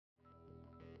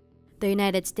The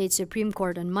United States Supreme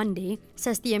Court on Monday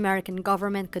says the American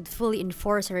government could fully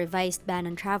enforce a revised ban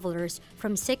on travelers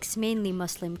from 6 mainly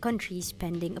Muslim countries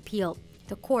pending appeal.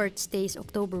 The court stays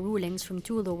October rulings from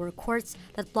 2 lower courts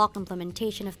that block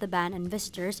implementation of the ban on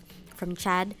visitors from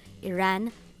Chad,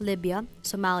 Iran, Libya,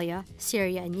 Somalia,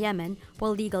 Syria, and Yemen,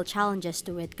 while legal challenges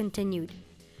to it continued.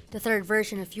 The third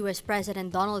version of U.S.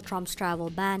 President Donald Trump's travel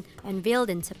ban, unveiled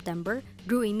in September,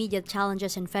 drew immediate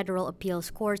challenges in federal appeals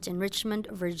courts in Richmond,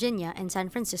 Virginia, and San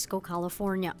Francisco,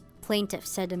 California. Plaintiffs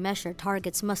said the measure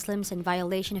targets Muslims in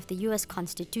violation of the U.S.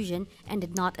 Constitution and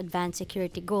did not advance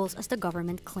security goals as the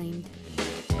government claimed.